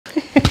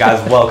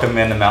Guys, welcome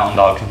into Mountain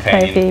Dog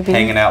Companion. Hi, baby.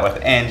 Hanging out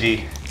with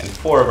Angie and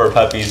 4 of our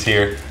puppies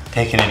here,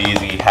 taking it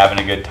easy, having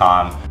a good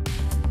time.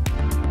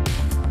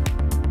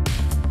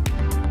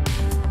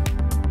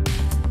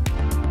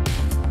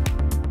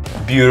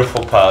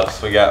 Beautiful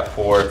pups. We got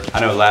 4. I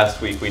know last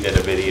week we did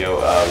a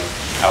video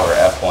of our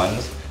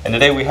F1s, and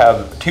today we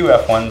have 2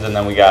 F1s, and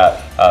then we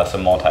got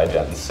some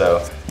multi-gens.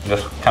 So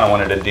just kind of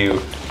wanted to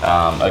do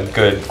a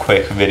good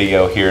quick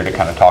video here to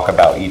kind of talk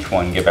about each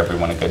one, give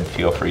everyone a good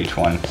feel for each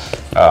one.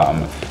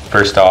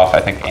 First off,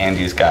 I think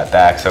Angie's got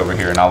Dax over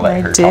here, and I'll let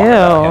her talk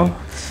about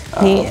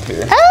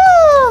him.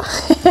 Oh!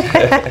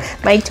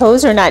 My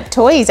toes are not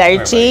toys,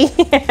 Archie.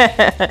 Let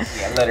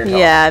her talk.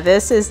 Yeah,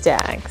 this is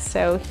Dax.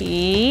 So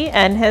he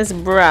and his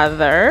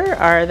brother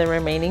are the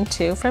remaining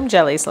 2 from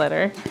Jelly's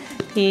litter.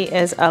 He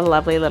is a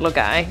lovely little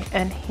guy,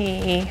 and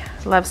he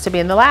loves to be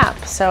in the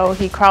lap, so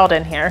he crawled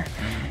in here.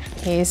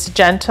 He's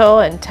gentle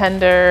and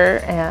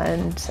tender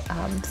and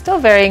still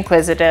very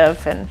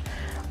inquisitive and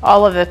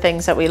all of the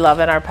things that we love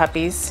in our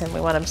puppies, and we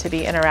want him to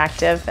be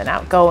interactive and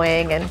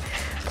outgoing and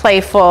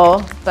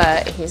playful,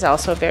 but he's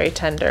also very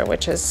tender,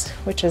 which is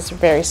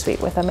very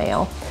sweet with a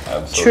male.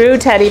 Absolutely. True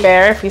teddy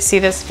bear. If you see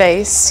this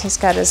face, he's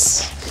got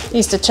his, he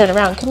needs to turn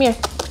around. Come here.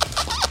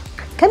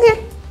 Come here.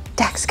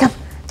 Dax, come.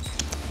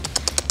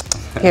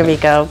 Here we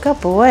go. Good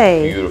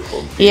boy.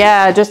 Beautiful.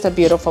 Yeah, just a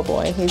beautiful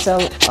boy. He's a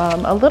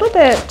little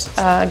bit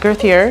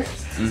girthier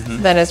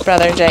than his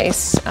brother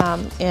Jace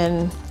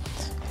in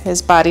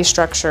his body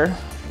structure.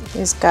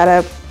 He's got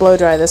a blow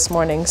dry this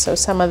morning, so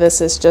some of this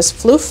is just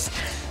floof,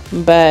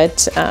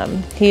 but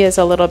he is has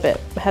a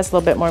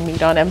little bit more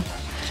meat on him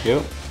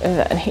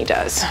than he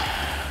does.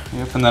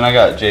 Yep, and then I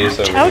got Jace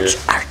over here.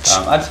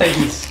 I'd say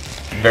he's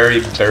very,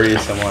 very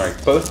similar.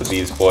 Like, both of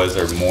these boys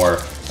are more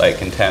like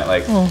content.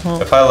 Like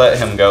if I let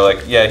him go,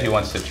 like yeah, he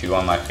wants to chew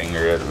on my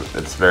finger.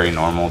 It's very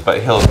normal,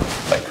 but he'll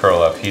like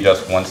curl up. He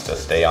just wants to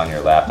stay on your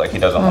lap. Like he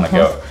doesn't want to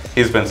go.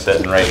 He's been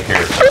sitting right here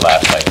for the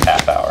last like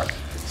half hour.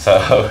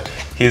 So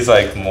he's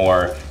like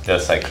more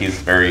just like he's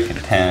very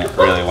content.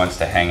 Really wants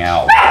to hang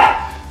out.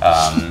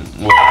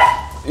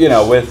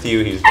 With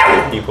you. He's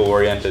very people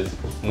oriented,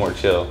 more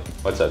chill.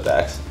 What's up,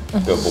 Dax?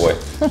 Good boy.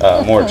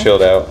 More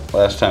chilled out.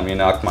 Last time you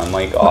knocked my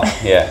mic off.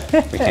 Yeah,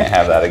 we can't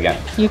have that again.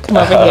 You come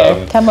over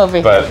here. Come over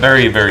here. But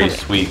very, very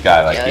sweet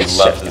guy. Like he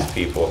loves his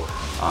people,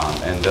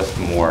 and just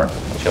more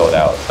chilled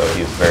out. So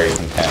he's very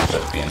content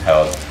just being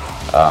held.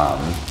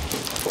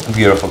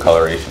 Beautiful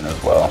coloration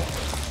as well.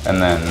 And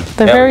then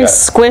they're very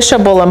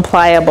squishable and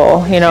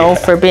pliable. You know,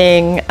 for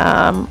being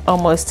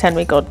almost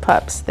 10-week-old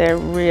pups, they're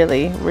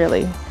really,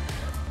 really,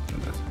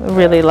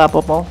 really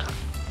lovable.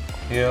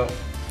 Yeah.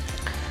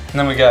 And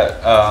then we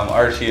got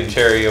Archie and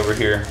Cherry over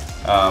here.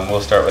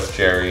 We'll start with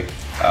Cherry.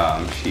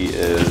 She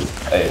is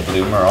a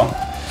blue merle.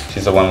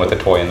 She's the one with the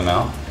toy in the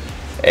mouth.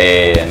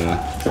 And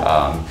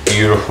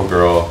beautiful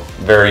girl,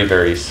 very,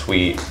 very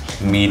sweet,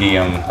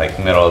 medium, like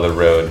middle of the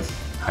road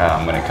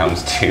when it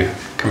comes to,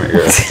 come here,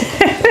 girl.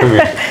 Come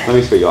here, let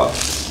me speak off.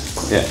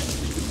 Yeah.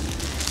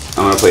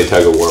 I'm gonna play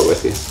tug of war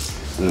with you.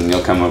 And then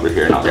you'll come over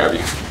here and I'll grab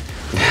you.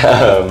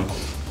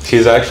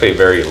 She's actually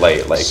very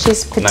light, like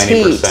she's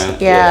petite.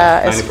 90%.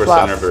 Yeah,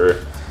 90% of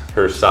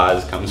her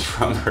size comes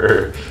from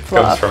her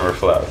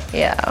fluff.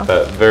 Yeah.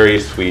 But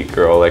very sweet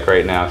girl. Like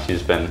right now,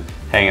 she's been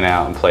hanging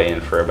out and playing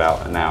for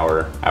about an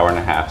hour and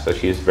a half. So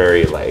she's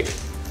very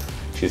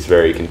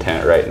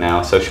content right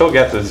now. So she'll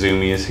get the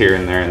zoomies here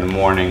and there in the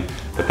morning,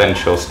 but then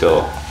she'll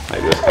still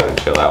like just kind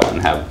of chill out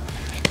and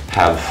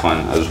have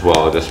fun as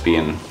well, just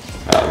being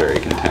very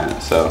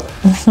content. So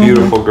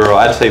beautiful girl.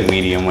 I'd say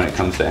medium when it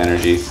comes to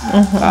energy.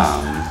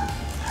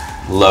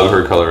 Love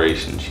her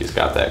coloration. She's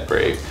got that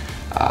gray,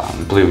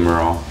 blue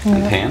merle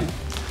and tan.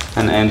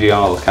 And Angie,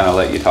 I'll kind of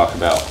let you talk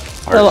about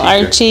Archie. Little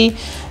Archie.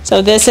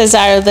 So this is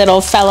our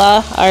little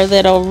fella, our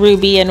little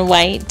ruby and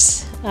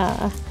white.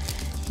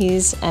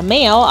 He's a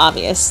male,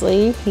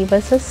 obviously. He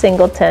was a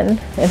singleton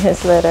in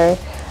his litter.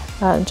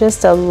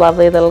 Just a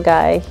lovely little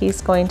guy.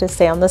 He's going to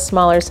stay on the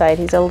smaller side.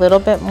 He's a little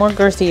bit more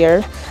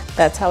girthier.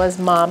 That's how his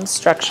mom's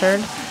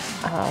structured.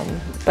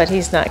 But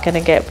he's not going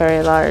to get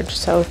very large.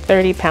 So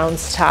 30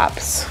 pounds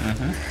tops.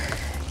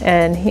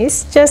 And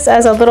he's just,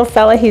 as a little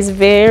fella, he's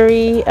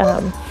very,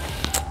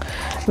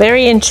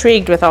 very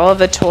intrigued with all of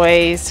the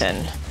toys.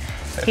 And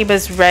he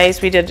was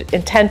raised, we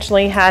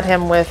intentionally had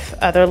him with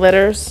other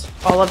litters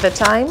all of the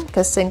time,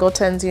 because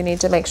singletons, you need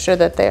to make sure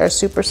that they are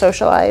super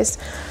socialized.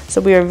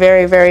 So we were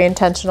very, very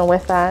intentional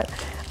with that.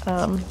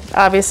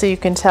 Obviously, you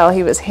can tell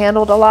he was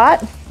handled a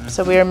lot.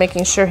 So we were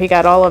making sure he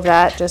got all of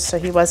that just so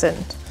he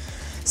wasn't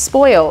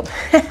spoiled.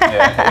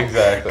 Yeah,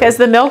 exactly. Because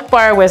the milk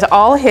bar was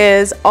all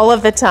his all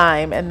of the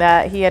time, and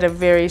that he had a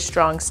very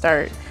strong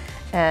start.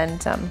 And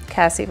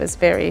Cassie was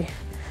very,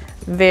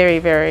 very,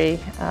 very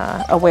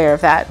aware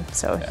of that.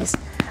 So he's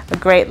a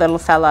great little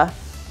fella.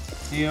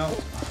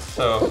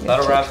 So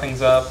that'll wrap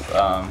things up.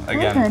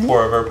 Again,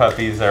 4 of our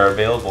puppies are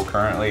available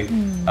currently.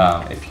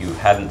 If you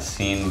hadn't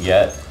seen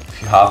yet,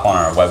 if you hop on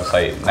our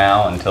website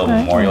now until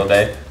Memorial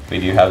Day, we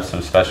do have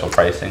some special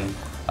pricing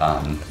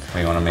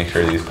We want to make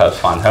sure these pups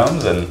find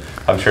homes, and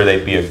I'm sure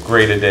they'd be a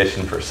great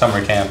addition for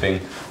summer camping,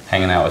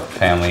 hanging out with the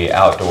family,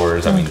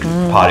 outdoors. I mean,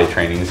 potty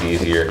training's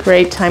easier.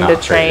 Great time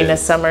to train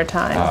is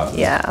summertime.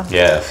 Yeah.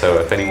 Yeah, so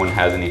if anyone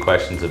has any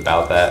questions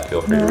about that,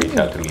 feel free to reach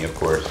out to me, of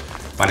course.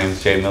 My name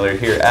is Jay Miller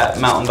here at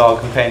Mountain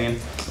Dog Companion.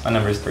 My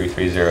number is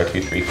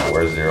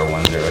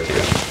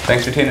 330-234-0102.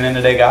 Thanks for tuning in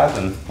today, guys,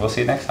 and we'll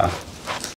see you next time.